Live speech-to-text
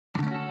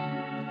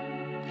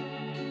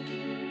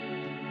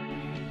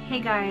Hey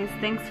guys,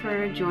 thanks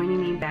for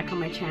joining me back on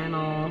my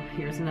channel.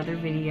 Here's another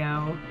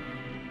video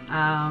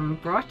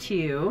brought to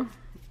you.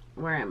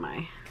 Where am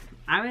I?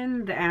 I'm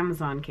in the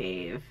Amazon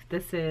cave.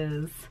 This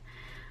is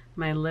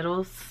my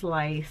little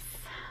slice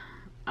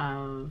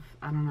of,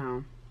 I don't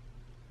know,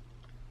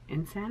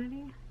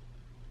 insanity?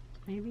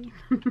 Maybe?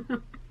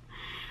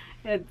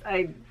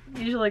 I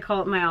usually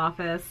call it my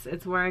office.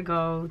 It's where I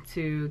go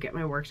to get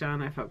my work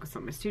done. I focus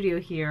on my studio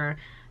here.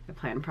 I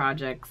plan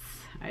projects.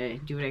 I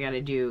do what I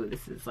gotta do.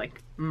 This is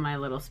like my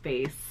little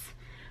space.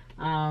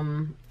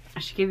 I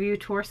should give you a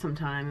tour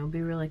sometime. It'll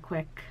be really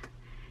quick.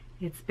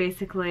 It's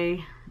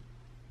basically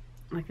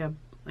like a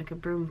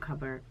broom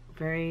cupboard.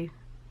 Very,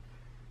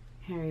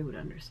 Harry would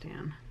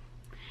understand.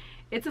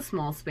 It's a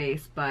small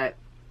space, but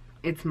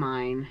it's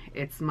mine.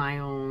 It's my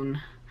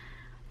own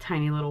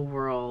tiny little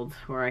world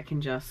where I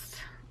can just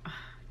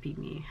be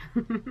me.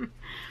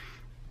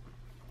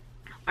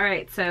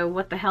 Alright, so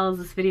what the hell is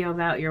this video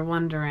about, you're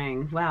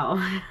wondering?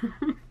 Well,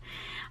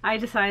 I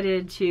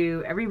decided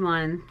to every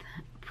month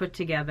put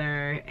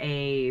together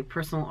a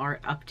personal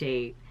art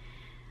update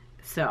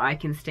so I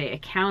can stay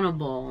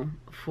accountable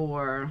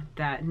for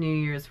that New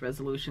Year's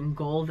resolution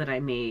goal that I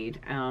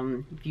made.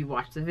 If you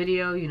watch the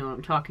video, you know what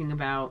I'm talking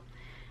about.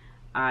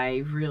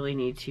 I really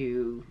need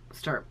to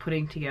start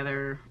putting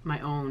together my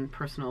own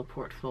personal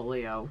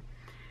portfolio.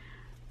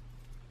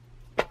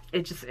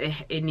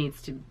 It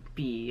needs to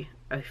be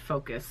a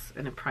focus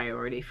and a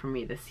priority for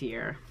me this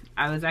year.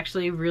 I was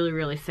actually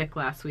really sick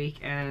last week,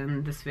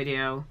 and this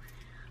video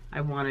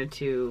I wanted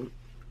to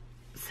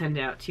send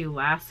out to you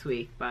last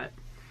week, but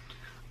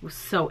was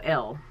so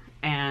ill,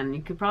 and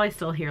you could probably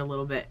still hear a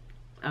little bit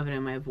of it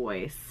in my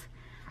voice.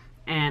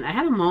 And I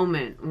had a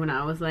moment when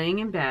I was laying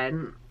in bed,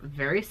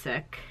 very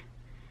sick.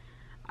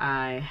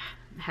 I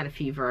had a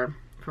fever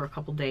for a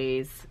couple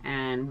days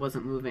and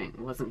wasn't moving,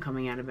 wasn't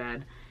coming out of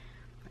bed.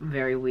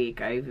 Very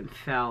weak. I even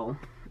fell.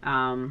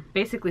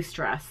 Basically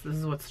stress. This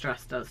is what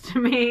stress does to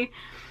me.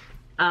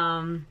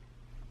 I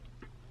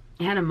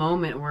had a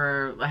moment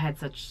where I had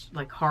such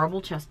horrible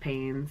chest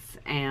pains,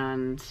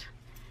 and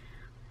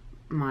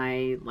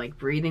my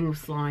breathing was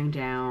slowing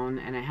down,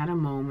 and I had a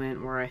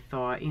moment where I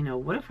thought, you know,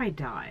 what if I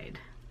died?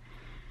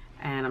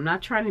 And I'm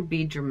not trying to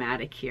be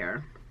dramatic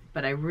here,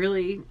 but I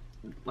really,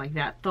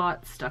 that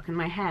thought stuck in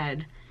my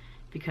head,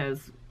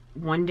 because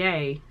one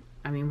day,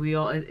 I mean,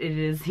 it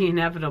is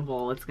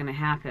inevitable, it's gonna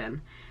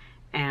happen.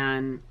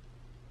 And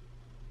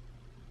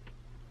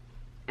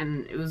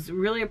it was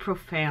really a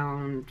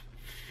profound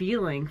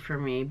feeling for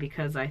me,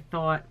 because I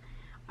thought,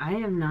 I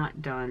have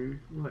not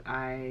done what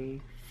I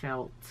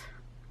felt,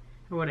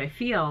 or what I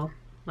feel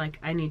like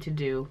I need to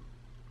do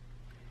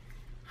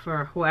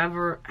for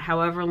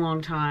however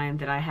long time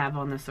that I have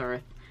on this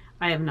earth.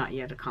 I have not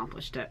yet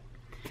accomplished it.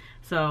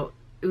 So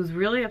it was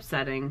really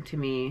upsetting to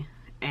me,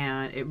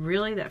 and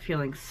that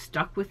feeling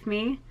stuck with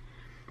me,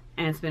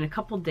 and it's been a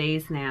couple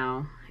days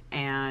now,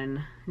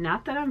 and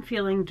not that I'm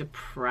feeling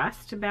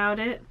depressed about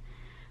it,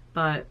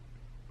 but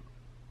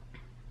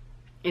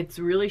it's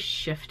really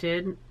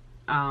shifted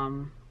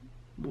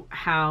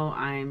how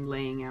I'm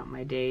laying out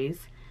my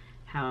days,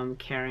 how I'm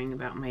caring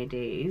about my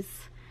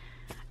days,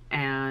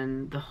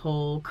 and the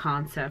whole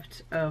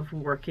concept of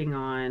working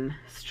on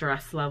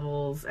stress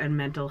levels and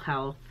mental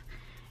health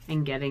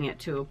and getting it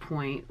to a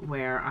point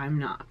where I'm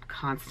not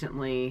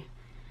constantly,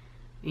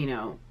 you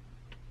know,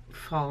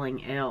 falling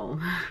ill.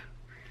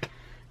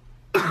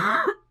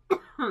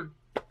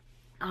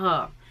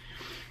 Oh,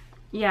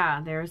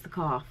 yeah, there's the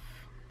cough.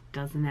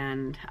 Doesn't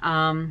end.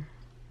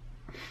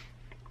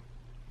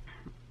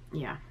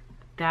 Yeah,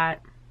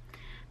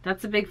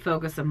 that's a big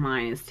focus of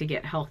mine, is to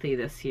get healthy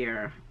this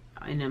year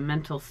in a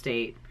mental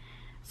state,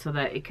 so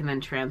that it can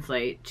then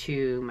translate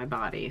to my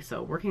body.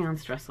 So working on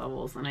stress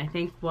levels, and I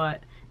think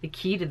what the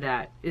key to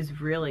that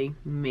is really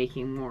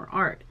making more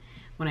art.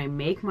 When I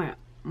make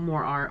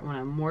more art, when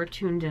I'm more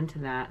tuned into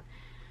that,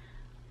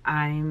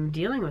 I'm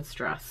dealing with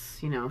stress,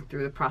 you know,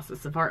 through the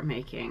process of art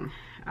making.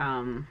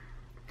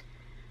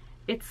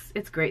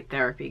 It's great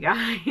therapy,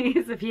 guys.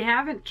 If you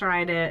haven't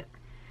tried it,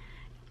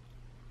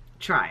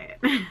 try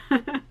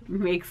it.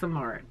 Make some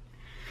art.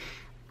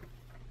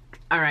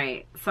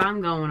 Alright, so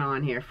I'm going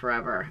on here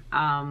forever.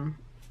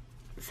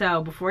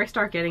 So before I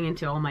start getting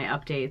into all my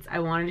updates, I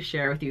wanted to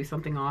share with you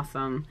something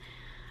awesome.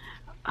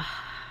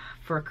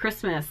 For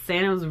Christmas,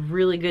 Santa was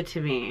really good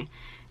to me,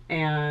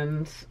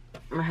 and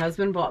my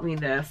husband bought me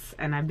this,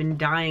 and I've been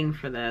dying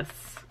for this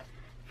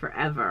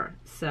forever.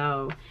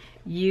 So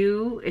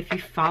if you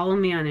follow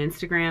me on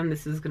Instagram,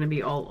 this is going to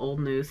be all old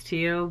news to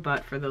you,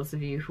 but for those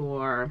of you who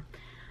are,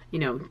 you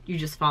know, you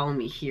just follow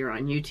me here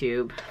on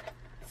YouTube,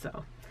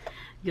 so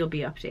you'll be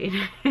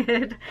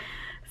updated.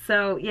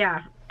 So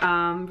yeah,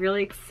 I'm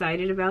really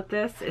excited about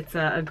this. It's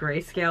a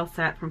grayscale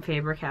set from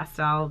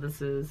Faber-Castell.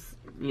 This is,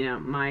 you know,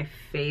 my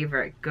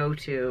favorite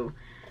go-to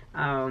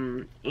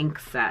ink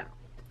set.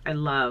 I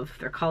love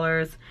their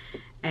colors,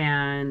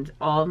 and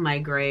all of my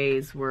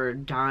grays were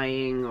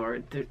dying,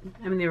 or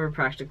I mean, they were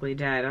practically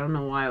dead. I don't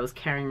know why I was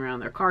carrying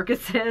around their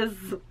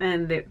carcasses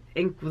and the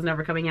ink was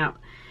never coming out.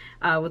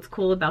 What's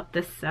cool about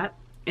this set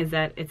is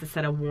that it's a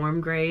set of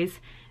warm grays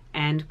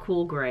and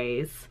cool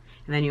grays.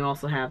 And then you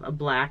also have a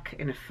black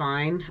and a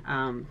fine.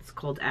 It's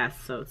called S,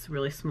 so it's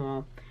really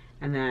small.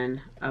 And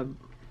then a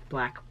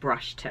black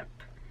brush tip.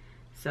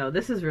 So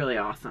this is really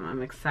awesome.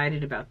 I'm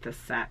excited about this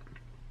set.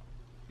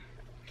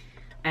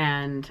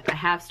 And I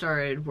have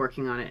started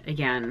working on it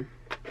again.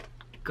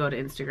 Go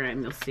to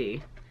Instagram, you'll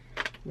see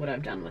what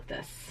I've done with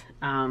this.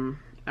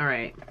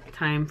 Alright,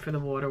 time for the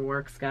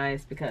waterworks,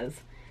 guys, because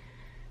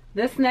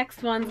this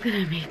next one's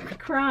gonna make me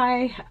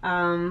cry.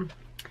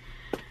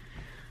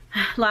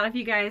 A lot of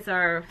you guys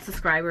are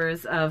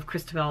subscribers of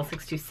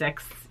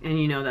Christabel626, and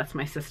you know that's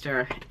my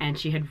sister, and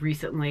she had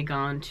recently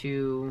gone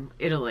to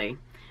Italy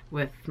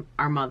with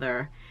our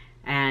mother,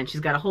 and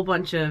she's got a whole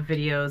bunch of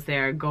videos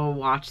there. Go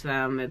watch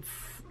them. It's,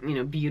 you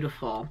know,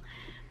 beautiful.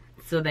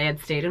 So they had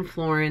stayed in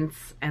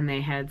Florence and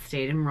they had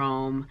stayed in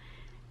Rome,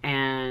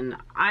 and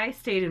I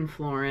stayed in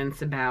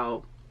Florence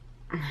about,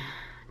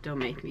 don't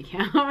make me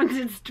count,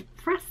 it's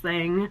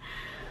depressing,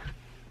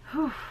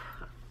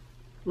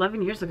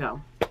 11 years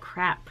ago.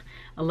 Crap,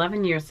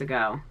 11 years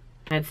ago.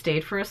 I had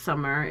stayed for a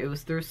summer. It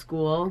was through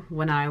school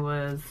when I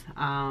was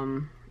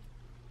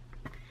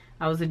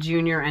a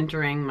junior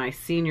entering my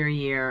senior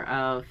year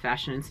of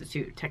Fashion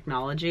Institute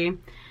Technology.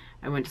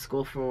 I went to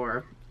school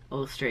for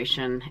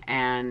illustration,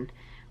 and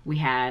we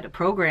had a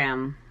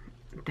program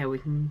that we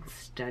can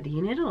study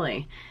in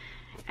Italy.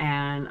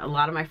 And a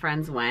lot of my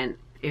friends went.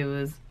 It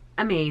was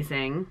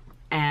amazing,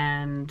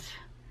 and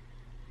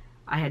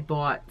I had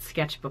bought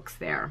sketchbooks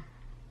there.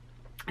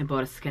 I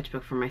bought a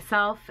sketchbook for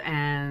myself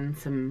and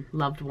some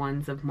loved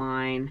ones of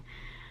mine.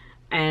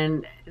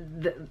 And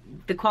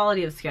the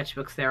quality of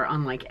sketchbooks there are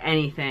unlike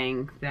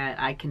anything that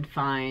I can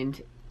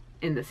find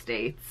in the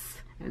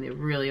States, and they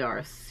really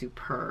are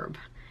superb.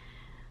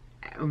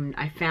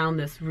 I found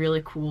this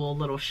really cool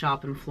little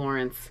shop in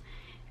Florence,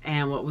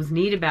 and what was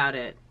neat about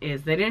it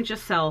is they didn't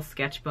just sell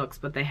sketchbooks,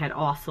 but they had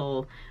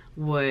also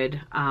would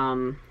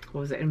what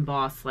was it,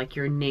 emboss like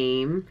your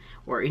name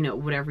or, you know,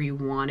 whatever you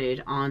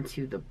wanted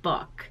onto the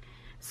book.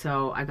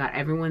 So I got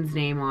everyone's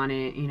name on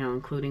it, you know,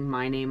 including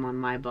my name on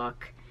my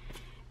book.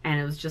 And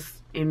it was just,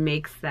 it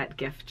makes that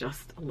gift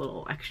just a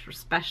little extra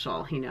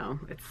special, you know.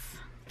 It's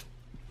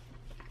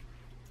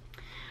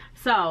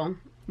so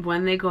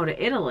when they go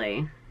to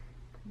Italy,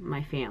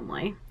 my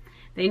family,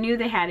 they knew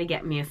they had to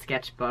get me a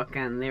sketchbook,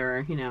 and they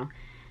were, you know,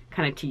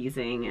 kind of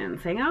teasing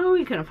and saying, oh,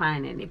 we couldn't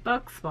find any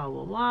books, blah,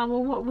 blah, blah.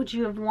 Well, what would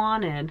you have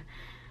wanted?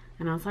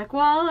 And I was like,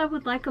 well, I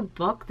would like a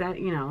book that,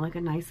 you know, like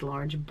a nice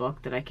large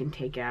book that I can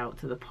take out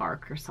to the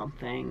park or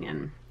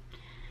something.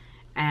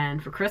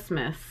 And for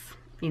Christmas,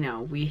 you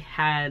know, we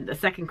had a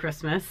second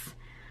Christmas,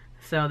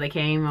 so they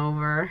came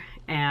over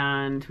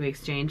and we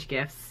exchanged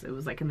gifts. It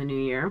was like in the new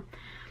year.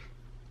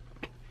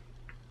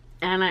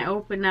 And I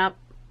opened up,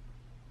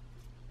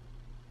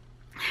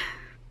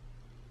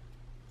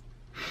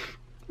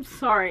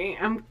 sorry,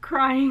 I'm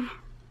crying.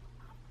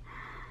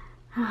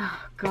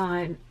 Oh,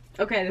 God.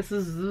 Okay, this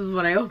is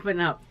what I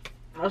opened up.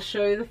 I'll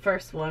show you the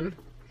first one.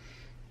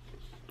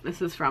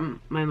 This is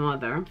from my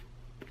mother.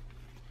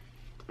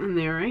 And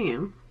there I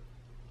am.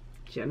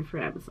 Jennifer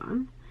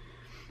Amazon.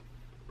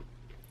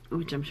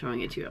 Which I'm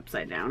showing it to you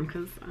upside down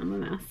because I'm a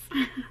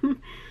mess.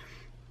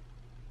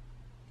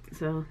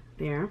 So,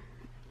 there.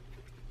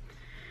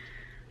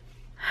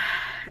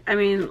 I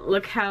mean,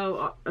 look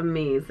how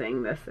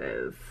amazing this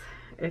is.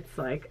 It's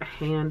like a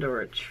hand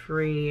or a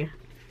tree.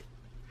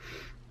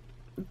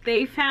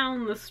 They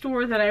found the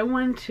store that I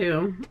went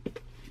to.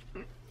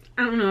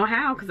 I don't know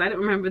how, because I don't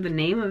remember the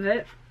name of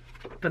it,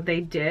 but they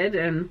did.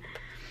 And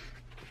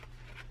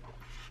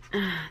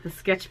the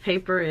sketch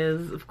paper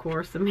is, of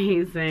course,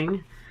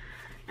 amazing.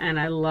 And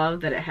I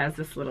love that it has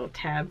this little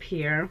tab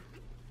here.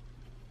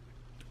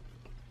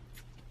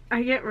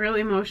 I get really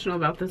emotional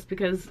about this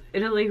because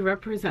Italy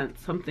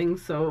represents something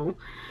so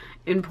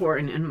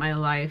important in my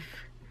life.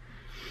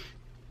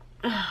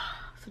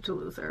 Such a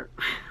loser.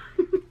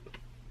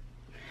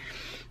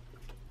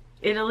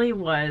 Italy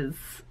was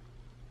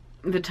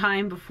the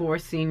time before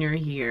senior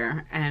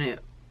year, and it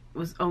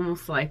was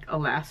almost like a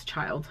last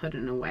childhood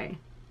in a way.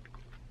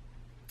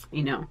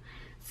 You know,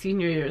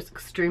 senior year is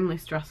extremely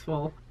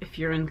stressful. If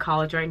you're in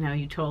college right now,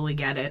 you totally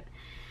get it.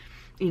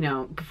 You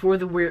know, before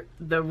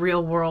the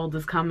real world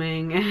is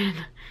coming,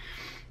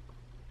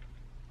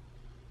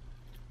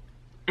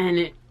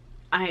 and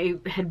I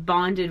had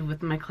bonded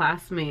with my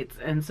classmates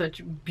and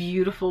such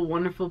beautiful,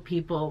 wonderful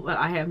people that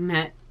I have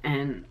met,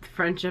 and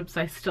friendships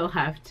I still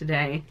have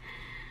today.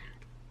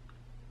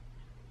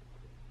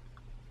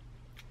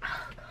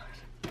 Oh,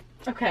 God.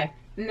 Okay,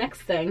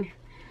 next thing.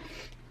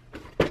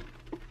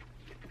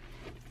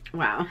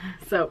 Wow.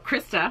 So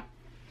Krista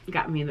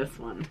got me this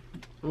one.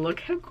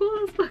 Look how cool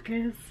this book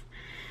is.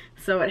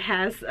 So it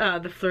has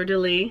the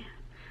fleur-de-lis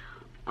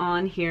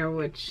on here,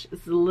 which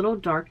is a little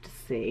dark to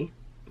see.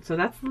 So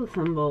that's the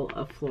symbol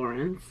of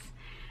Florence.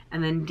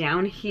 And then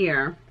down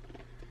here,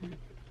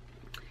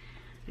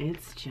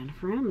 it's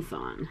Jennifer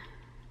Amazon.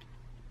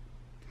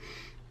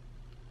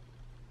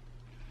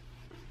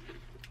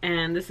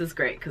 And this is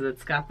great because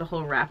it's got the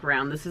whole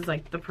wraparound. This is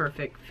like the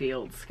perfect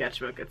field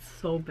sketchbook. It's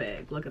so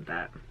big. Look at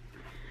that.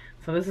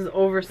 So this is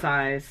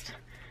oversized.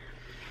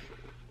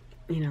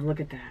 You know, look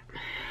at that.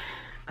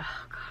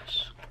 Oh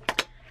gosh.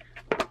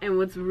 And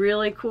what's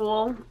really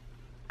cool,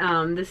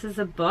 this is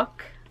a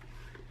book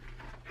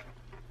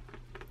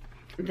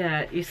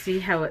that you see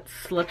how it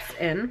slips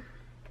in.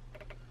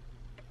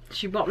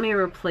 She bought me a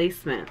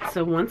replacement.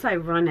 So once I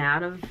run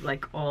out of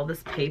like all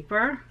this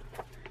paper,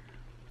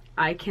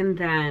 I can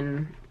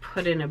then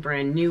put in a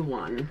brand new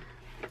one,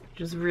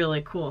 which is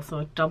really cool. So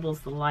it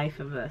doubles the life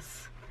of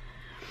this.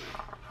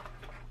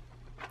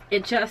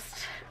 It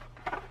just,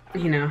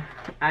 you know,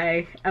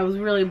 I was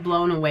really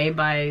blown away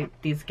by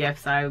these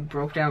gifts. I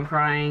broke down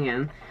crying,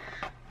 and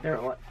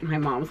my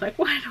mom was like,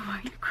 "What? Why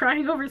are you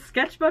crying over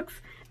sketchbooks?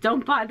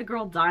 Don't buy the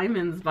girl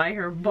diamonds, buy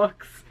her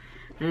books."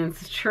 And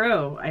it's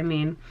true. I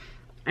mean,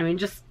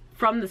 just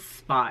from the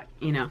spot,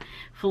 you know,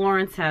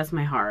 Florence has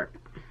my heart.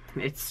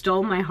 It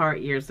stole my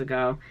heart years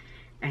ago,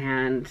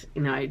 and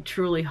you know, I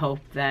truly hope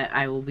that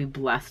I will be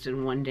blessed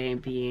in one day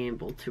being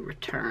able to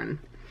return.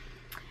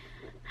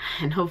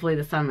 And hopefully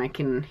this time I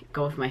can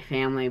go with my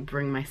family,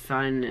 bring my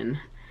son, and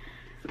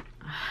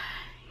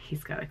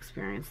he's got to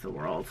experience the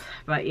world.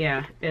 But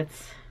yeah,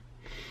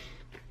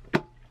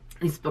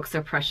 these books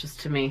are precious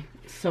to me.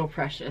 So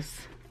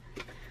precious.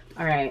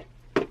 All right,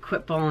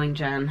 quit bawling,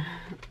 Jen.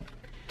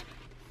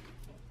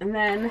 And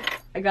then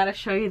I gotta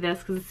show you this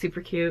because it's super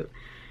cute.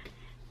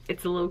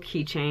 It's a little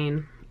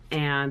keychain,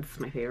 and it's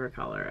my favorite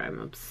color. I'm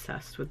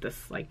obsessed with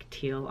this like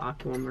teal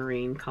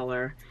aquamarine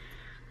color.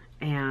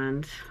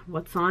 And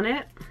what's on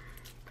it?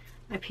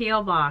 My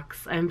P.O.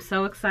 box. I'm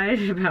so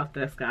excited about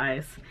this,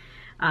 guys.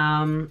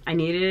 I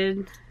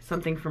needed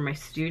something for my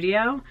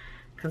studio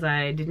because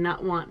I did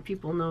not want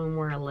people knowing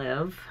where I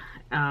live.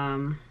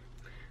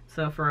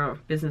 So for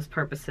business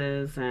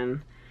purposes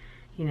and,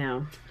 you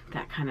know,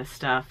 that kind of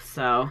stuff.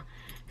 So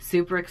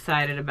super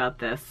excited about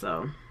this.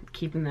 So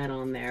keeping that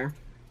on there.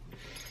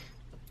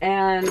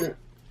 And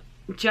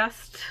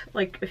just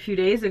like a few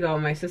days ago,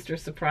 my sister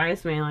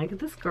surprised me, like,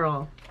 this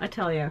girl, I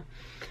tell you.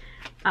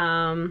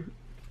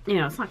 You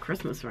know, it's not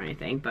Christmas or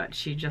anything, but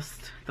she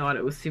just thought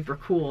it was super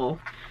cool.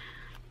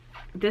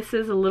 This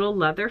is a little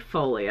leather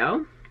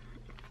folio.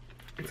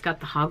 It's got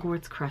the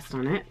Hogwarts crest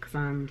on it because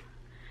I'm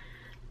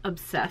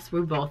obsessed.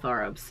 We both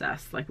are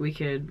obsessed. Like, we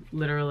could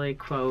literally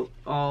quote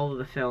all of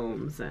the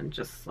films and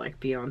just like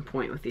be on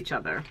point with each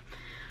other.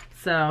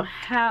 So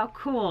how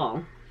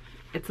cool.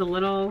 It's a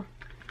little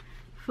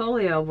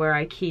folio where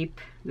I keep,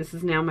 this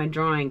is now my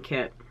drawing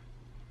kit.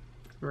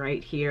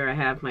 Right here I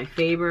have my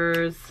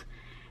Fabers,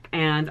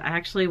 and I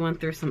actually went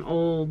through some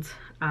old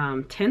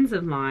tins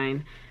of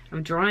mine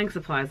of drawing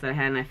supplies that I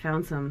had, and I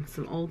found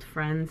some old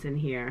friends in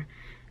here,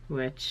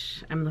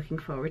 which I'm looking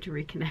forward to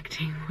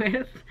reconnecting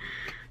with.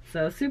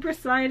 So super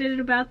excited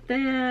about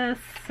this.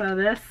 So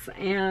this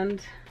and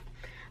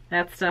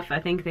that stuff, I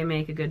think they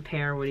make a good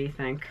pair. What do you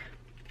think?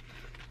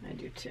 I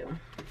do too.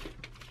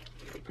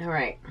 All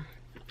right.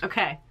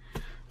 Okay.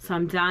 So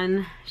I'm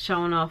done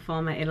showing off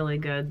all my Italy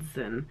goods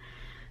and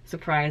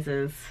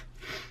surprises.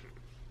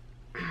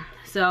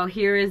 So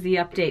here is the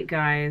update,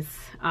 guys.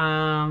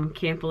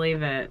 Can't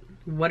believe it.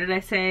 What did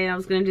I say I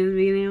was going to do at the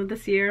beginning of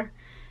this year?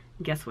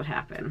 Guess what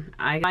happened?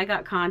 I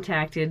got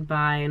contacted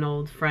by an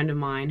old friend of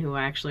mine who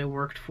I actually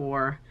worked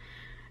for,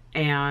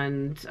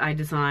 and I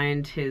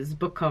designed his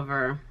book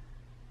cover,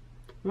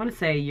 I want to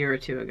say a year or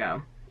two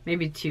ago.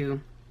 Maybe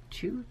two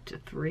to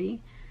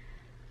three.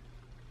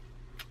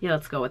 Yeah,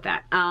 let's go with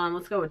that.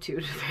 Let's go with 2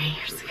 to 3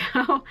 years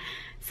ago.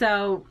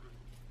 So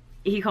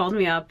he called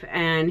me up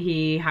and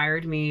he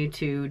hired me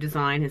to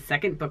design his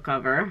second book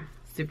cover.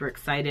 Super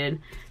excited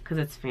because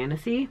it's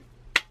fantasy.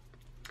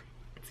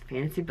 It's a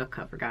fantasy book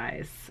cover,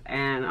 guys.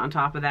 And on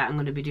top of that, I'm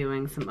going to be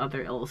doing some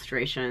other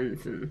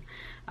illustrations and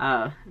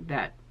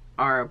that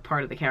are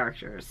part of the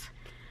characters.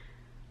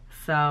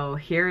 So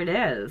here it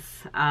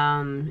is.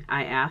 I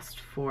asked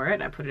for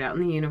it, I put it out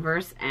in the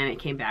universe, and it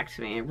came back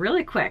to me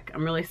really quick.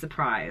 I'm really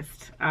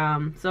surprised. So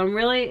I'm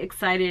really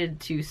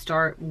excited to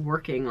start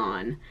working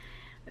on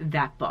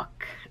that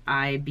book.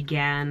 I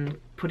began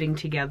putting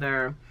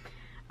together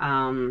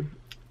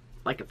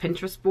like a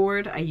Pinterest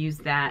board. I use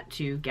that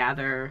to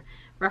gather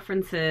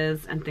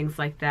references and things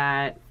like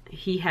that.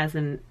 He has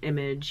an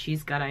image,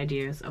 he's got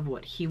ideas of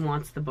what he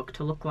wants the book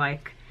to look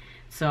like.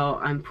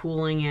 So I'm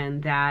pooling in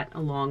that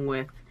along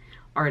with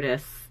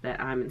artists that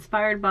I'm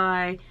inspired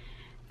by,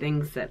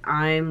 things that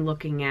I'm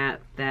looking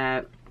at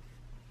that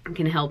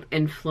can help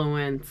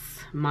influence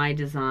my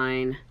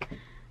design.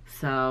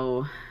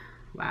 So,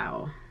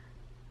 wow.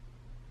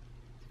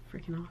 It's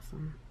freaking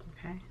awesome,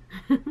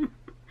 okay?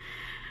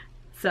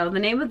 So the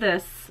name of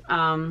this,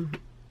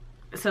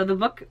 so the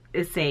book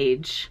is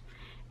Sage,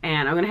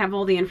 and I'm going to have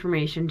all the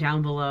information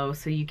down below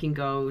so you can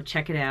go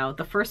check it out.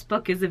 The first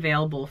book is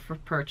available for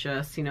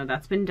purchase, you know,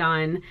 that's been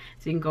done,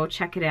 so you can go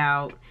check it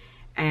out.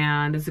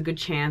 And there's a good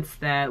chance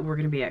that we're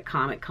going to be at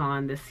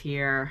Comic-Con this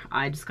year.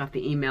 I just got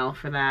the email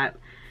for that.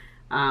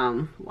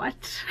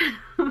 What?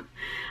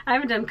 I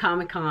haven't done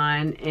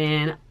Comic-Con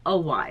in a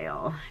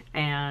while,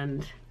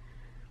 and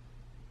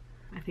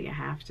I think I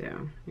have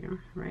to, you know,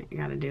 right? You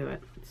gotta do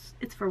it.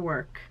 It's for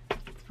work.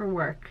 It's for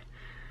work.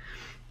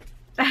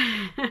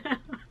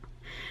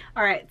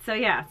 All right, so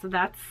yeah, so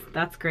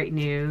that's great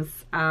news.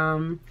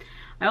 I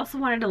also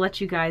wanted to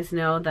let you guys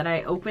know that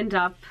I opened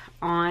up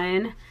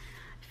on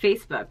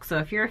Facebook. So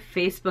if you're a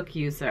Facebook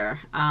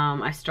user,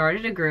 I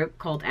started a group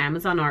called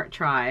Amazon Art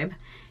Tribe,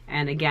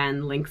 and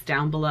again, links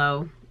down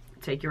below,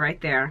 take you right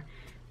there.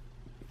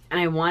 And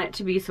I want it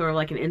to be sort of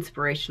like an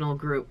inspirational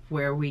group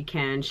where we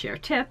can share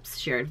tips,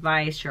 share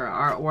advice, share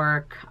our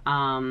artwork,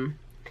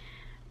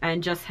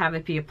 and just have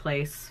it be a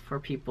place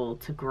for people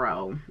to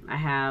grow. I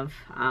have,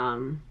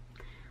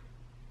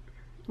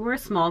 we're a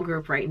small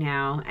group right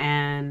now,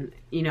 and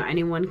you know,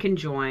 anyone can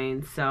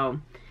join. So,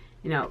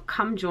 you know,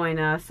 come join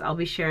us. I'll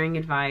be sharing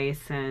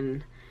advice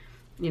and,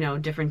 you know,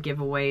 different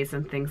giveaways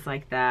and things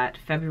like that.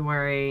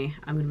 February,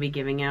 I'm going to be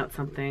giving out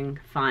something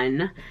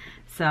fun.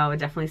 So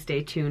definitely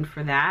stay tuned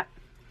for that.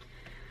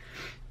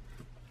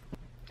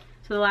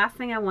 So the last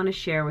thing I want to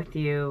share with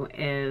you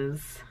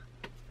is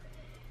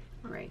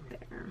right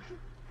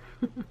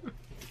there.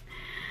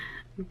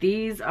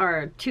 These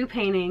are 2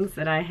 paintings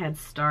that I had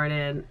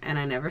started and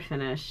I never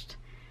finished,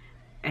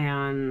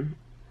 and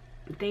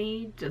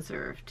they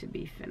deserve to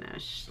be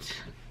finished.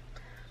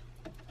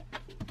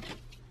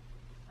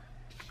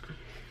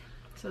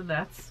 So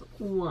that's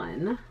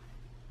one.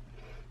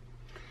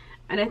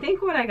 And I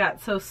think what I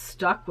got so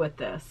stuck with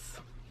this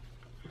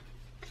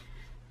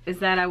is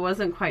that I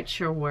wasn't quite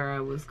sure where I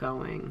was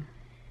going.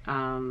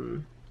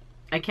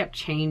 I kept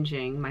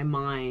changing my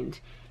mind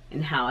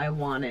in how I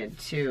wanted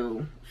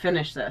to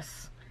finish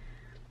this.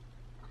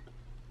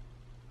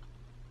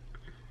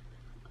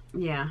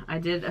 Yeah, I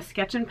did a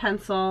sketch and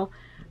pencil.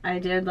 I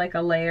did like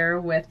a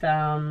layer with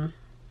a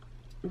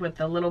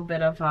little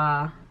bit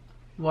of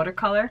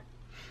watercolor,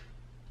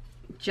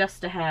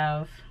 just to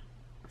have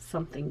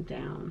something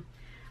down.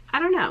 I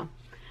don't know.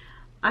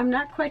 I'm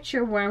not quite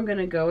sure where I'm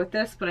gonna go with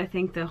this, but I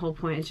think the whole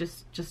point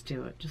is just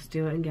do it. Just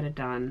do it and get it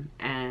done.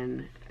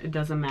 And it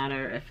doesn't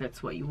matter if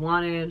it's what you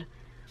wanted.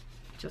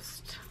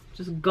 Just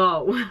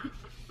go.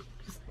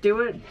 Just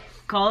do it,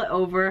 call it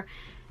over,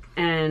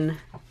 and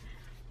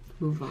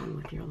move on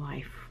with your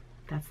life.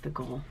 That's the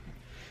goal.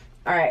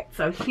 All right,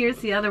 so here's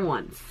the other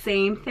one.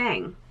 Same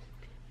thing.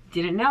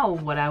 Didn't know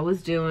what I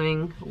was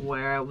doing,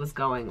 where I was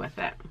going with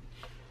it.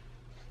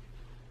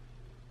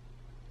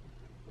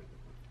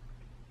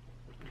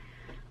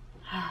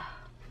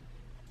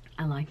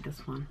 I like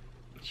this one.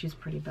 She's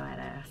pretty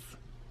badass.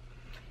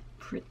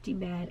 Pretty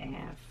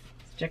badass.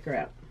 Let's check her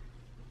out.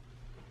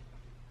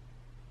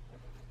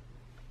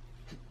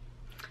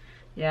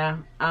 Yeah,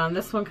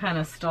 this one kind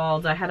of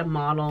stalled. I had a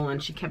model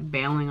and she kept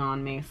bailing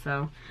on me,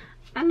 so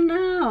I don't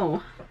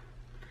know.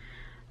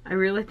 I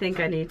really think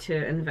I need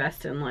to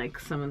invest in like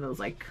some of those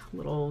like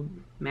little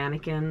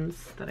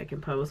mannequins that I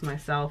can pose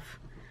myself.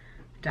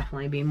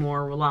 Definitely be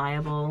more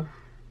reliable.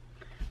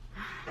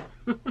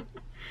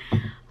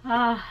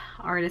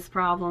 Artist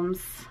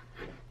problems.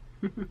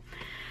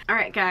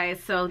 Alright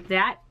guys, so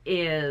that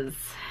is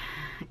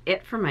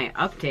it for my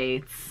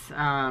updates.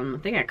 I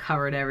think I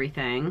covered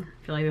everything.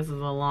 I feel like this is a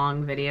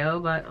long video,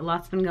 but a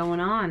lot's been going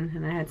on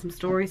and I had some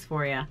stories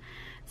for you.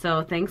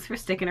 So thanks for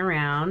sticking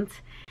around,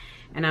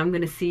 and I'm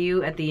gonna see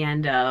you at the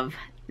end of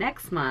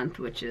next month,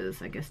 which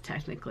is I guess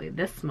technically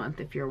this month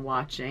if you're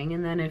watching,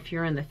 and then if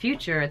you're in the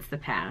future it's the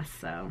past,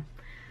 so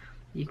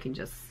you can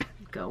just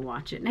go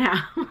watch it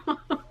now.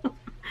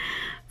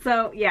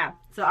 So yeah,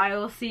 so I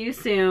will see you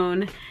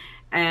soon,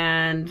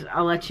 and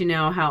I'll let you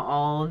know how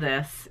all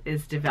this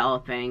is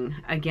developing.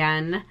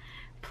 Again,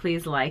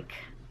 please like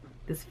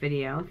this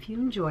video if you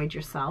enjoyed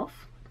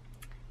yourself,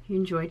 if you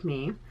enjoyed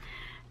me,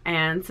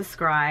 and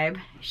subscribe,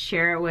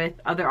 share it with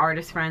other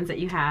artist friends that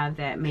you have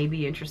that may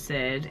be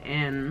interested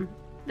in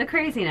the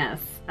craziness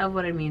of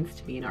what it means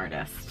to be an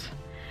artist.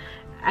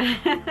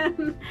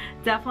 And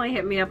definitely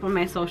hit me up on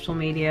my social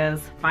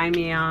medias. Find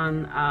me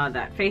on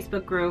that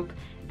Facebook group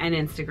and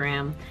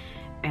Instagram,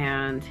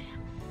 and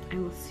I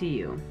will see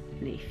you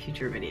in a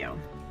future video.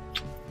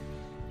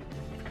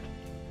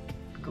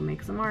 Go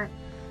make some art.